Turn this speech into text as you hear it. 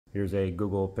Here's a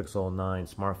Google Pixel 9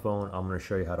 smartphone. I'm going to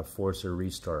show you how to force a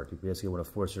restart. You basically want to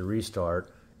force a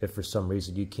restart if for some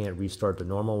reason you can't restart the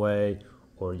normal way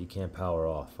or you can't power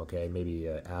off, okay? Maybe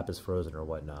an app is frozen or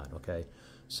whatnot, okay?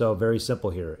 So very simple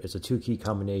here. It's a two-key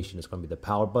combination. It's going to be the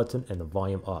power button and the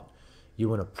volume up. You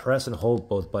want to press and hold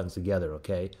both buttons together,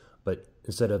 okay? But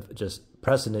instead of just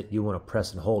pressing it, you want to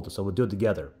press and hold it. So we'll do it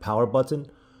together. Power button,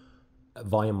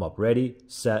 volume up. Ready,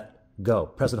 set, go.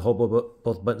 Press and hold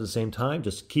both buttons at the same time.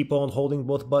 Just keep on holding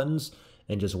both buttons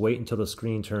and just wait until the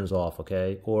screen turns off,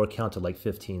 okay? Or count to like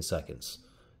 15 seconds.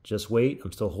 Just wait.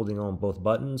 I'm still holding on both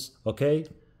buttons, okay?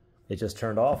 It just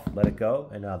turned off. Let it go.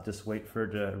 And now just wait for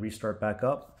it to restart back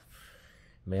up.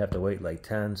 You may have to wait like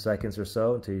 10 seconds or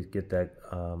so until you get that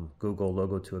Google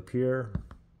logo to appear.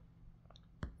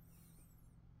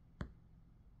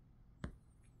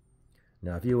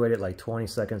 Now, if you waited like 20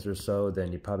 seconds or so,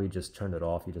 then you probably just turned it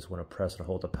off. You just want to press and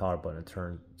hold the power button and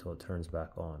turn until it turns back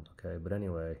on, okay? But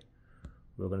anyway,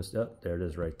 we're going to, oh, there it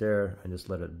is right there. And just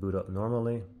let it boot up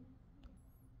normally.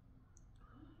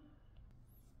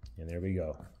 And there we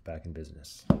go, back in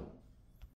business.